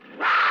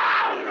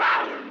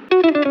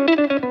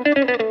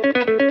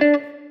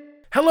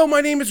Hello,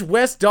 my name is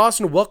Wes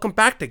Dawson. Welcome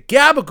back to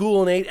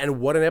Gabagoolinate, and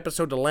what an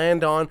episode to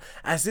land on,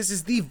 as this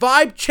is the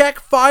Vibe Check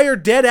Fire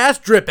Deadass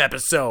Drip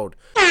episode.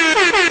 I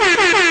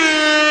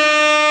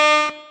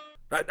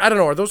don't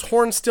know, are those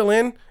horns still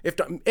in?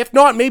 If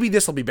not, maybe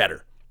this will be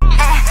better.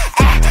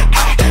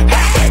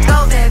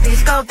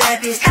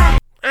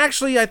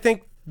 Actually, I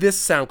think this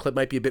sound clip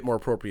might be a bit more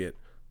appropriate.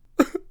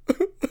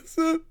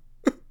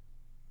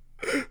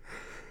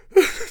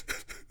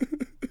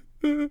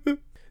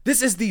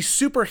 This is the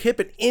super hip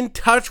and in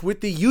touch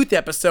with the youth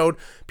episode.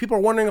 People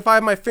are wondering if I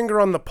have my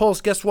finger on the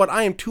pulse. Guess what?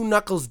 I am 2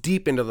 knuckles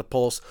deep into the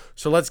pulse,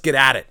 so let's get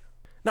at it.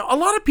 Now, a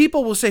lot of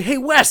people will say, hey,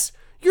 Wes,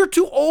 you're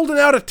too old and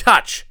out of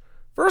touch.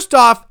 First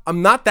off,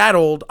 I'm not that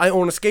old. I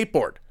own a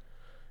skateboard.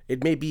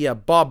 It may be a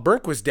Bob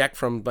Burnquist deck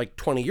from like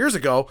 20 years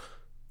ago,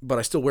 but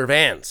I still wear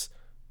Vans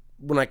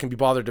when I can be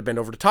bothered to bend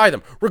over to tie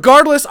them.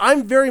 Regardless,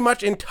 I'm very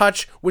much in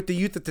touch with the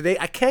youth of today.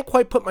 I can't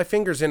quite put my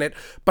fingers in it,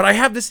 but I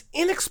have this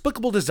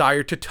inexplicable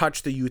desire to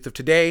touch the youth of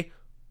today.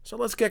 So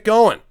let's get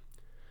going.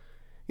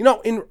 You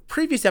know, in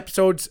previous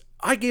episodes,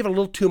 I gave a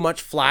little too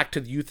much flack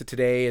to the youth of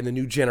today and the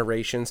new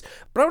generations,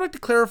 but I would like to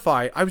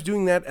clarify I was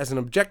doing that as an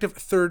objective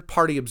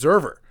third-party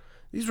observer.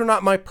 These were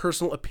not my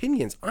personal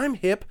opinions. I'm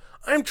hip,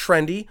 I'm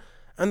trendy,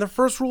 and the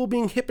first rule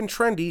being hip and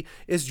trendy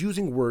is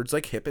using words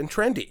like hip and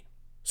trendy.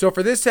 So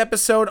for this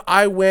episode,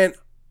 I went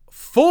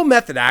full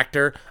method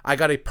actor. I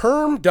got a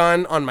perm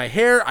done on my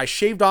hair. I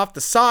shaved off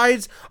the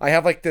sides. I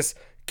have like this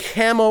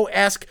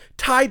camo-esque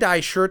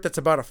tie-dye shirt that's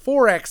about a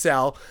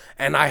 4XL,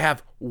 and I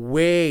have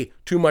way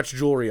too much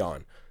jewelry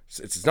on.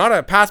 It's not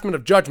a passment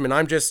of judgment.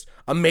 I'm just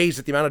amazed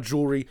at the amount of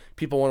jewelry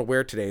people want to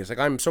wear today. It's like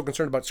I'm so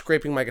concerned about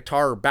scraping my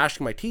guitar or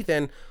bashing my teeth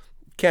in,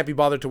 can't be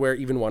bothered to wear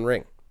even one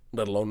ring,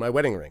 let alone my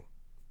wedding ring.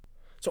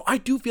 So I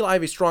do feel I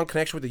have a strong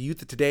connection with the youth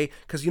of today,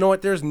 because you know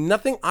what? There's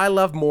nothing I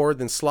love more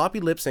than sloppy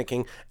lip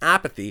syncing,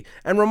 apathy,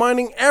 and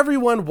reminding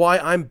everyone why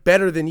I'm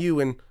better than you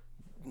and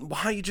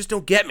why you just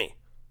don't get me.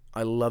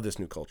 I love this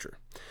new culture.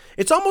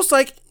 It's almost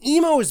like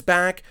emo is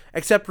back,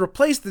 except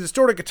replace the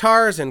distorted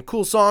guitars and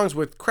cool songs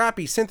with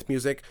crappy synth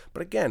music,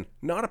 but again,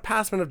 not a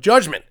passment of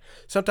judgment.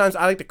 Sometimes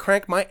I like to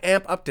crank my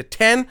amp up to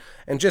 10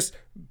 and just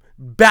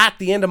bat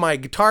the end of my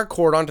guitar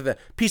cord onto the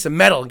piece of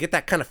metal and get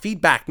that kind of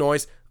feedback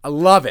noise. I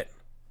love it.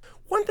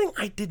 One thing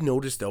I did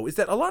notice, though, is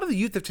that a lot of the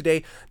youth of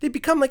today, they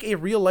become like a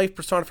real-life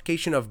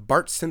personification of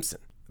Bart Simpson.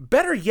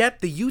 Better yet,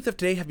 the youth of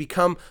today have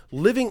become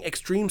living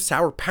extreme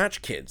Sour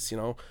Patch Kids, you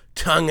know,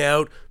 tongue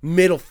out,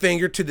 middle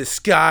finger to the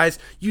skies,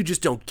 you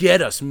just don't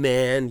get us,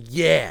 man,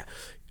 yeah.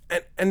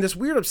 And this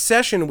weird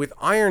obsession with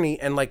irony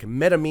and like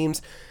meta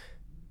memes,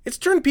 it's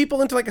turned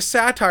people into like a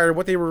satire of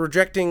what they were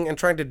rejecting and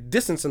trying to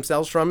distance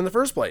themselves from in the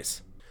first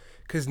place.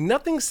 Because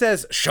nothing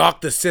says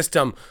shock the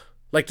system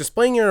like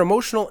displaying your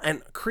emotional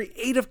and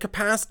creative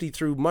capacity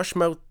through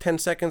mushmouth 10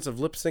 seconds of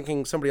lip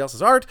syncing somebody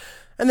else's art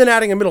and then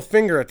adding a middle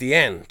finger at the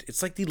end.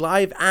 It's like the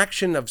live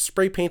action of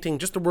spray painting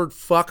just the word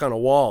fuck on a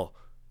wall.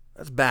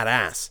 That's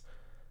badass.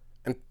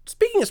 And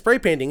speaking of spray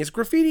painting, is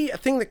graffiti a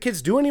thing that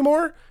kids do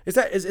anymore? Is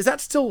that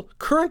still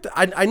current?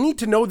 I need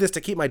to know this to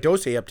keep my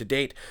dossier up to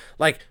date.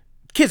 Like,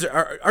 kids,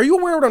 are you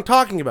aware of what I'm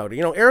talking about?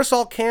 You know,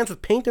 aerosol cans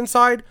with paint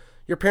inside?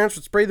 Your parents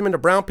would spray them into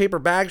brown paper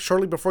bags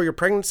shortly before your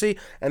pregnancy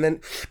and then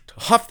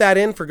huff that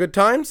in for good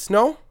times?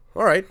 No?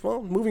 All right,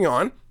 well, moving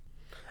on.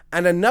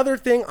 And another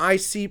thing I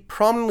see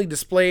prominently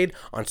displayed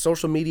on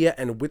social media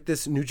and with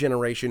this new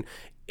generation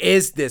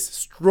is this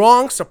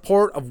strong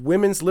support of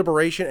women's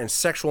liberation and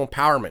sexual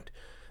empowerment.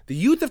 The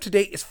youth of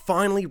today is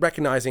finally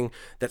recognizing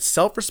that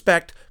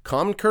self-respect,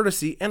 common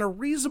courtesy, and a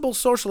reasonable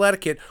social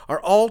etiquette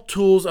are all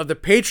tools of the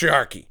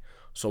patriarchy.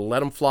 So let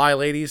them fly,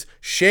 ladies.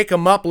 Shake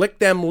them up, lick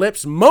them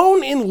lips,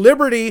 moan in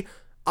liberty.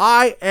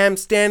 I am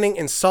standing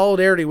in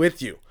solidarity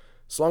with you.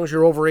 As long as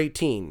you're over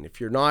 18. If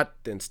you're not,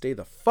 then stay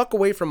the fuck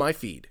away from my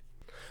feed.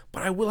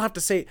 But I will have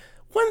to say,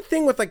 one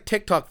thing with like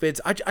TikTok vids,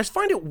 I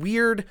find it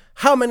weird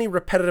how many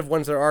repetitive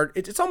ones there are.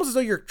 It's almost as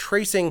though you're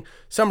tracing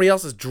somebody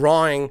else's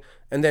drawing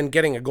and then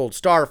getting a gold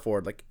star for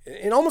it. Like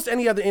in almost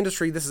any other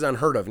industry, this is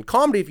unheard of. In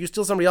comedy, if you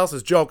steal somebody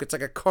else's joke, it's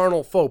like a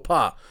carnal faux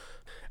pas.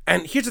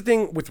 And here's the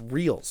thing with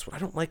Reels. What I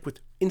don't like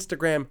with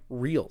Instagram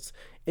Reels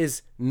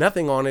is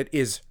nothing on it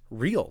is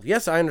real.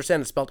 Yes, I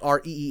understand it's spelled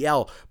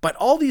R-E-E-L, but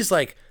all these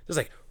there's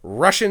like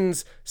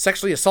Russians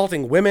sexually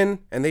assaulting women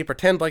and they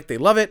pretend like they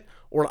love it.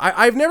 Or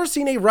I've never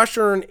seen a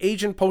Russian or an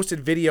Asian posted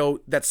video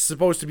that's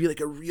supposed to be like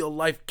a real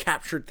life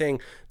captured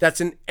thing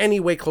that's in any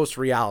way close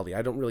to reality.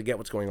 I don't really get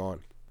what's going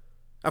on.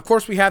 Of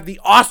course, we have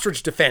the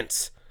ostrich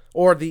defense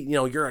or the,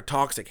 you're a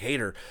toxic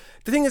hater.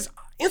 The thing is,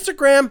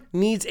 Instagram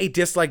needs a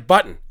dislike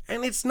button.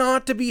 And it's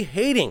not to be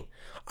hating.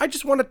 I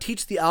just want to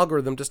teach the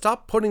algorithm to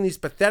stop putting these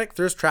pathetic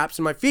thirst traps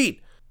in my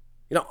feed.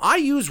 I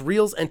use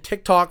Reels and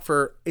TikTok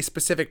for a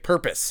specific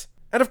purpose.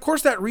 And of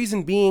course that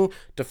reason being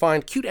to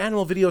find cute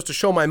animal videos to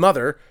show my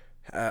mother,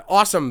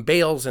 awesome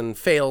bales and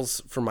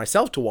fails for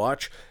myself to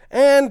watch,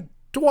 and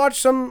to watch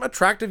some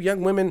attractive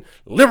young women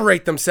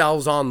liberate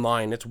themselves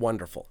online. It's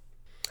wonderful.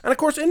 And of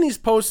course in these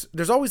posts,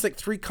 there's always like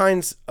 3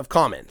 kinds of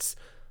comments.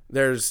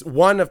 There's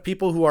one of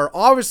people who are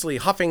obviously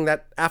huffing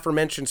that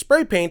aforementioned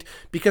spray paint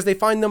because they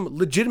find them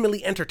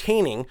legitimately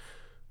entertaining.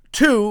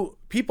 2,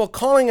 people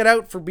calling it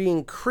out for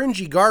being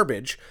cringy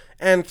garbage.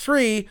 And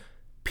 3,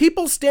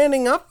 people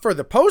standing up for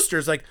the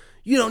posters like,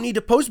 you don't need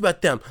to post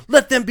about them.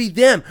 Let them be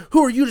them.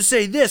 Who are you to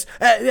say this?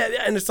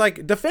 And it's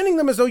like defending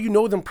them as though you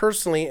know them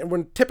personally, and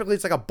when typically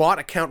it's like a bot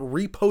account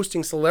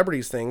reposting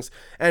celebrities' things,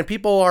 and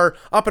people are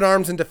up in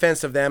arms in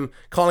defense of them,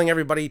 calling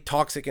everybody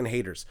toxic and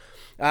haters.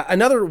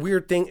 Another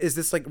weird thing is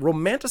this like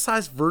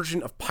romanticized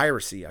version of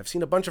piracy. I've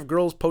seen a bunch of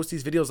girls post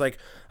these videos like,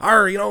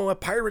 a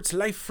pirate's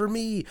life for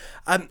me.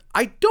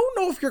 I don't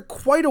know if you're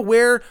quite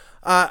aware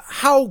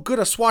how good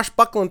a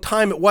swashbuckling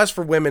time it was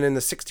for women in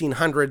the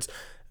 1600s.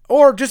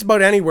 Or just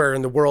about anywhere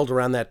in the world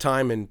around that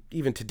time and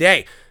even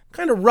today.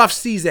 Kind of rough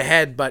seas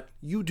ahead, but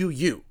you do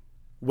you.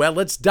 Well,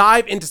 let's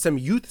dive into some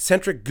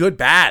youth-centric good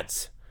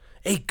bads.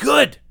 A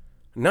good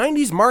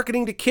 90s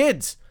marketing to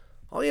kids.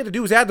 All you had to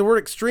do was add the word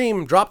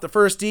extreme, drop the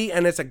first E,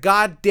 and it's a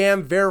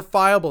goddamn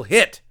verifiable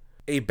hit.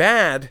 A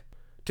bad,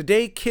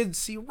 today kids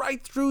see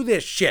right through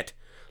this shit.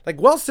 Like,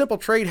 Wealthsimple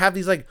Trade have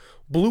these like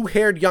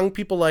blue-haired young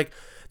people like,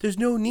 there's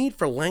no need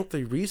for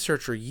lengthy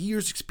research or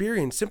years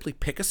experience. Simply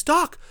pick a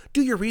stock,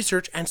 do your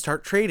research, and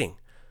start trading.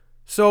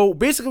 So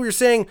basically you're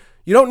saying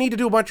you don't need to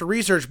do a bunch of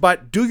research,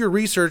 but do your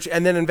research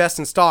and then invest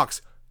in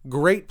stocks.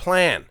 Great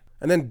plan.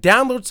 And then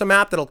download some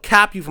app that'll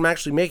cap you from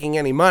actually making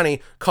any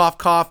money. Cough,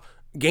 cough,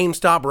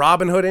 GameStop,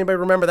 Robinhood. Anybody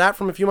remember that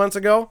from a few months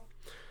ago?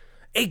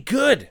 A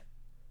good.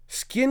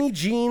 Skinny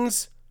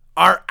jeans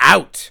are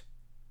out.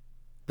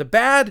 The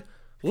bad.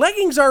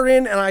 Leggings are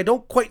in, and I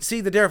don't quite see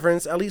the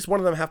difference. At least one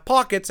of them have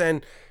pockets,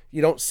 and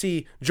you don't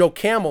see Joe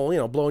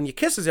Camel, blowing you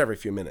kisses every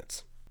few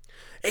minutes.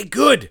 A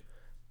good,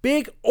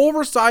 big,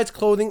 oversized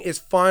clothing is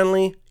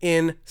finally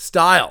in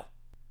style.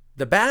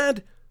 The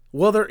bad?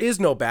 Well, there is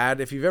no bad.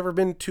 If you've ever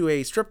been to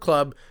a strip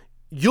club,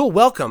 you'll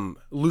welcome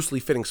loosely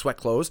fitting sweat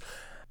clothes.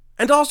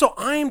 And also,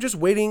 I am just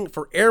waiting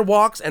for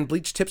Airwalks and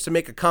bleach tips to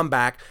make a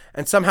comeback,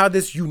 and somehow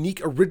this unique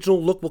original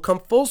look will come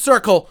full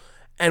circle,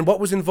 and what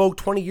was in vogue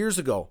 20 years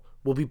ago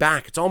will be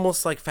back. It's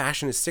almost like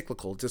fashion is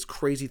cyclical. It's this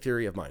crazy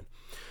theory of mine.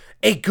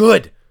 A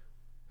good,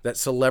 that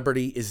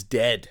celebrity is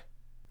dead.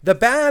 The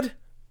bad?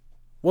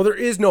 Well, there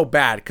is no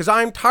bad, because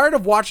I'm tired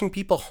of watching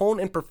people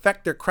hone and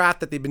perfect their craft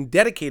that they've been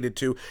dedicated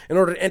to in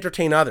order to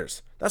entertain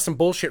others. That's some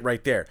bullshit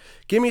right there.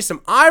 Give me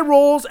some eye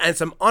rolls and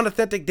some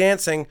unauthentic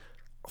dancing.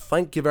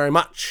 Thank you very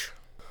much.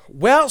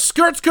 Well,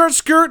 skirt.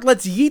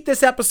 Let's yeet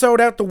this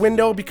episode out the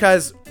window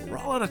because we're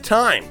all out of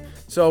time.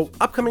 So,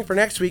 upcoming for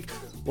next week,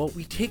 well,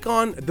 we take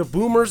on the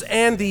boomers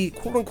and the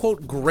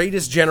quote-unquote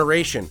greatest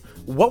generation.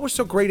 What was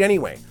so great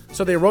anyway?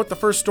 So they wrote the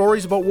first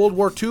stories about World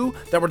War II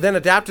that were then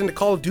adapted into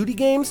Call of Duty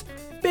games?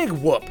 Big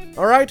whoop,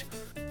 all right?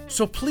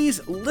 So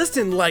please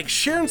listen, like,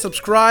 share, and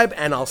subscribe,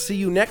 and I'll see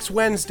you next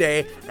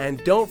Wednesday.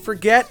 And don't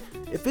forget,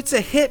 if it's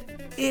a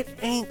hit, it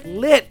ain't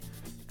lit.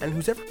 And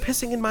who's ever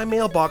pissing in my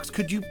mailbox,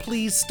 could you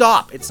please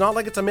stop? It's not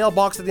like it's a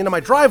mailbox at the end of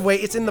my driveway.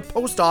 It's in the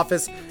post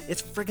office.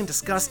 It's friggin'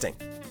 disgusting.